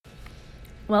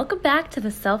Welcome back to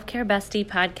the Self-Care Bestie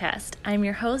podcast. I'm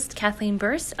your host, Kathleen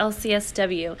Burse,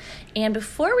 LCSW. And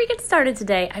before we get started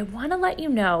today, I want to let you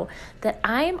know that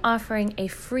I am offering a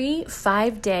free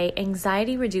 5-day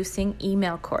anxiety-reducing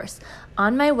email course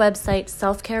on my website,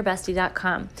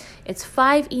 selfcarebestie.com. It's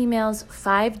 5 emails,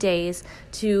 5 days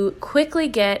to quickly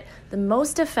get the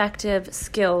most effective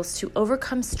skills to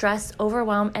overcome stress,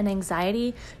 overwhelm, and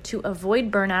anxiety, to avoid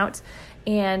burnout.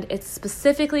 And it's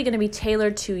specifically going to be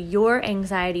tailored to your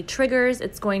anxiety triggers.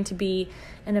 It's going to be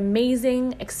an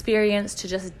amazing experience to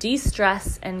just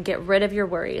de-stress and get rid of your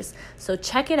worries. So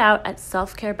check it out at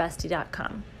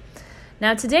selfcarebestie.com.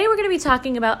 Now today we're going to be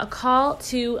talking about a call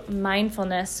to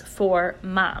mindfulness for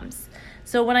moms.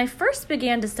 So when I first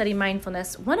began to study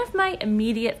mindfulness, one of my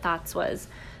immediate thoughts was,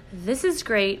 this is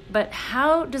great, but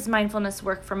how does mindfulness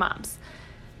work for moms?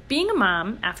 Being a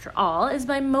mom, after all, is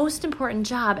my most important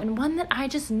job and one that I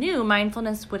just knew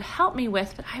mindfulness would help me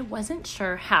with, but I wasn't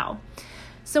sure how.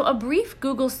 So a brief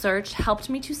Google search helped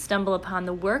me to stumble upon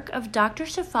the work of Dr.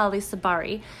 Shefali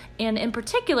Sabari, and in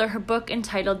particular her book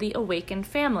entitled The Awakened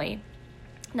Family.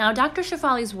 Now, Dr.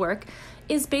 Shefali's work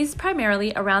is based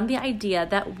primarily around the idea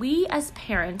that we as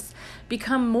parents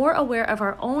become more aware of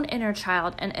our own inner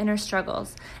child and inner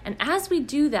struggles. And as we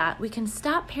do that, we can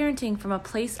stop parenting from a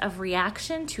place of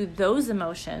reaction to those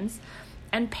emotions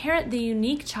and parent the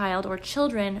unique child or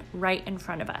children right in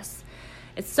front of us.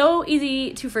 It's so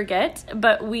easy to forget,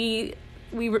 but we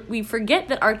forget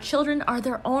that our children are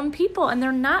their own people and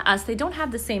they're not us. They don't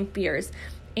have the same fears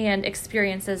and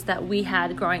experiences that we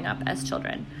had growing up as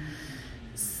children.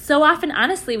 So often,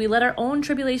 honestly, we let our own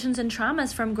tribulations and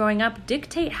traumas from growing up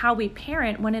dictate how we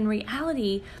parent, when in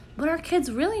reality, what our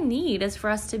kids really need is for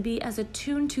us to be as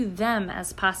attuned to them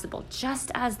as possible,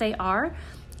 just as they are,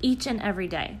 each and every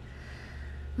day.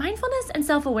 Mindfulness and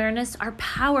self-awareness are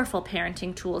powerful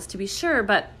parenting tools, to be sure,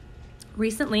 but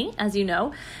recently, as you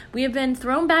know, we have been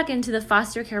thrown back into the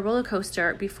foster care roller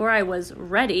coaster before I was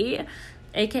ready,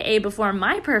 aka before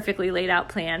my perfectly laid out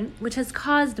plan, which has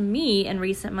caused me in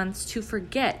recent months to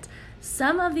forget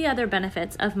some of the other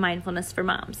benefits of mindfulness for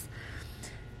moms.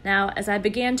 Now, as I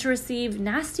began to receive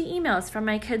nasty emails from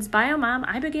my kids' bio mom,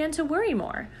 I began to worry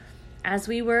more. As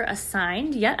we were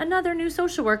assigned yet another new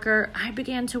social worker, I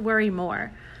began to worry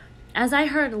more. As I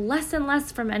heard less and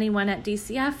less from anyone at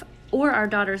DCF or our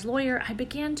daughter's lawyer, I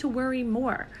began to worry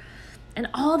more. And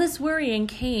all this worrying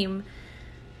came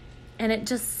and it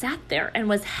just sat there and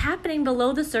was happening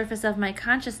below the surface of my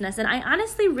consciousness. And I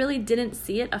honestly really didn't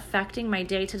see it affecting my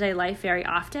day-to-day life very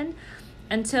often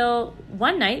until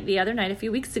one night, the other night, a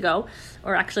few weeks ago,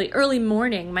 or actually early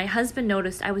morning, my husband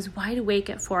noticed I was wide awake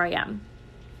at 4 a.m.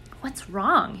 "What's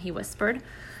wrong?" he whispered.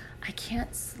 "I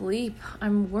can't sleep.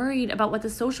 I'm worried about what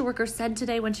the social worker said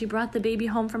today when she brought the baby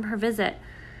home from her visit."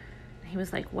 He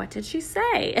was like, "What did she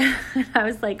say?" And I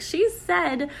was like, "She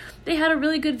said they had a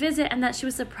really good visit and that she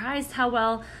was surprised how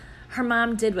well her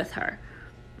mom did with her."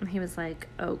 And he was like,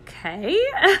 "Okay."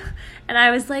 And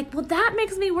I was like, "Well, that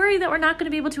makes me worry that we're not going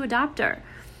to be able to adopt her."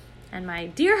 And my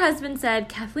dear husband said,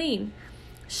 "Kathleen,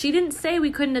 she didn't say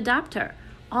we couldn't adopt her.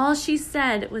 All she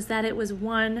said was that it was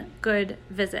one good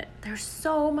visit. There's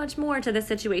so much more to this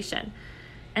situation."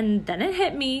 And then it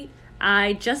hit me.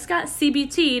 I just got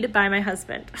CBT'd by my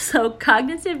husband. So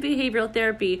cognitive behavioral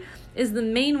therapy is the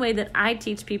main way that I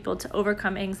teach people to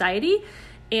overcome anxiety.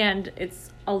 And it's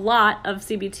a lot of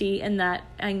CBT in that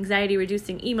anxiety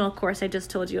reducing email course I just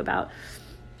told you about.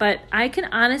 But I can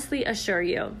honestly assure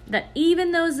you that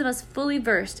even those of us fully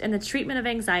versed in the treatment of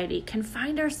anxiety can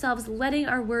find ourselves letting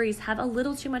our worries have a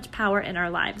little too much power in our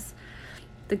lives.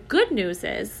 The good news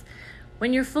is,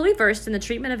 when you're fully versed in the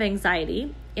treatment of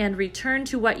anxiety and return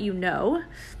to what you know,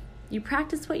 you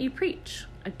practice what you preach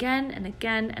again and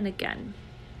again and again.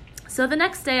 So the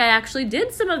next day, I actually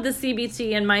did some of the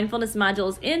CBT and mindfulness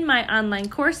modules in my online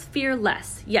course, Fear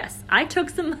Less. Yes, I took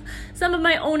some of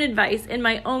my own advice in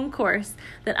my own course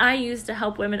that I use to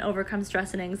help women overcome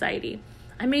stress and anxiety.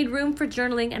 I made room for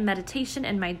journaling and meditation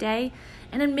in my day,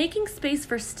 and in making space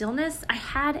for stillness, I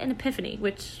had an epiphany,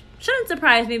 which shouldn't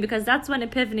surprise me because that's when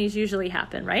epiphanies usually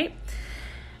happen, right?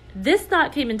 This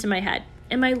thought came into my head.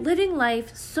 Am I living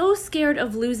life so scared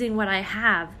of losing what I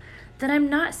have that I'm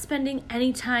not spending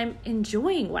any time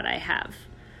enjoying what I have?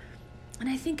 And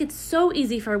I think it's so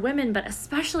easy for women, but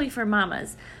especially for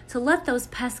mamas, to let those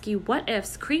pesky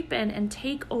what-ifs creep in and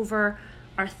take over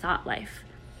our thought life.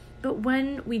 But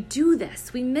when we do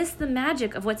this, we miss the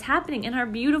magic of what's happening in our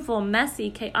beautiful, messy,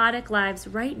 chaotic lives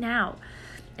right now.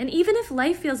 And even if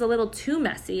life feels a little too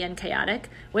messy and chaotic,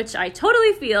 which I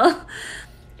totally feel,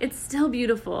 it's still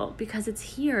beautiful because it's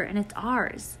here and it's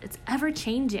ours. It's ever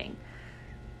changing.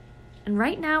 And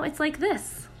right now it's like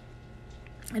this.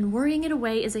 And worrying it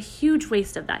away is a huge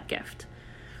waste of that gift.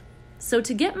 So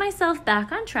to get myself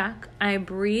back on track, I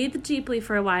breathed deeply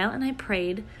for a while and I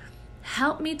prayed,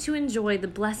 help me to enjoy the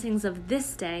blessings of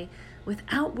this day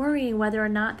without worrying whether or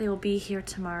not they will be here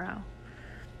tomorrow.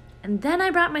 And then I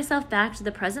brought myself back to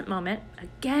the present moment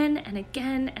again and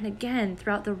again and again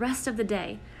throughout the rest of the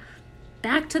day.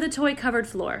 Back to the toy-covered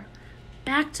floor,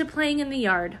 back to playing in the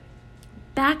yard,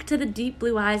 back to the deep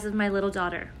blue eyes of my little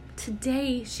daughter.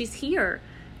 Today, she's here.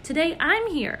 Today, I'm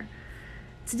here.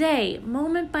 Today,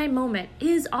 moment by moment,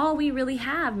 is all we really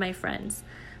have, my friends.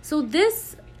 So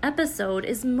this episode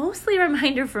is mostly a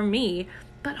reminder for me,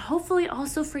 but hopefully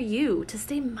also for you to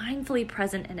stay mindfully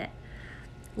present in it.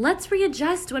 Let's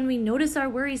readjust when we notice our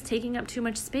worries taking up too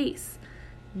much space.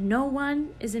 No one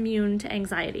is immune to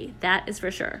anxiety, that is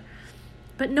for sure.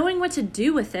 But knowing what to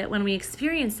do with it when we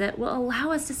experience it will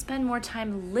allow us to spend more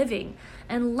time living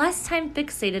and less time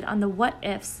fixated on the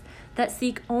what-ifs that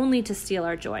seek only to steal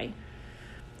our joy.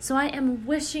 So I am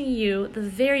wishing you the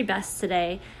very best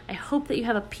today. I hope that you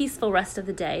have a peaceful rest of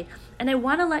the day. And I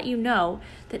want to let you know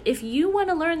that if you want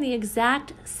to learn the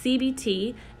exact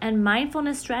CBT and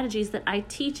mindfulness strategies that I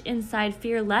teach inside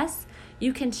Fearless,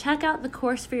 you can check out the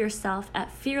course for yourself at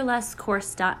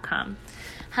fearlesscourse.com.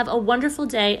 Have a wonderful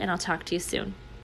day, and I'll talk to you soon.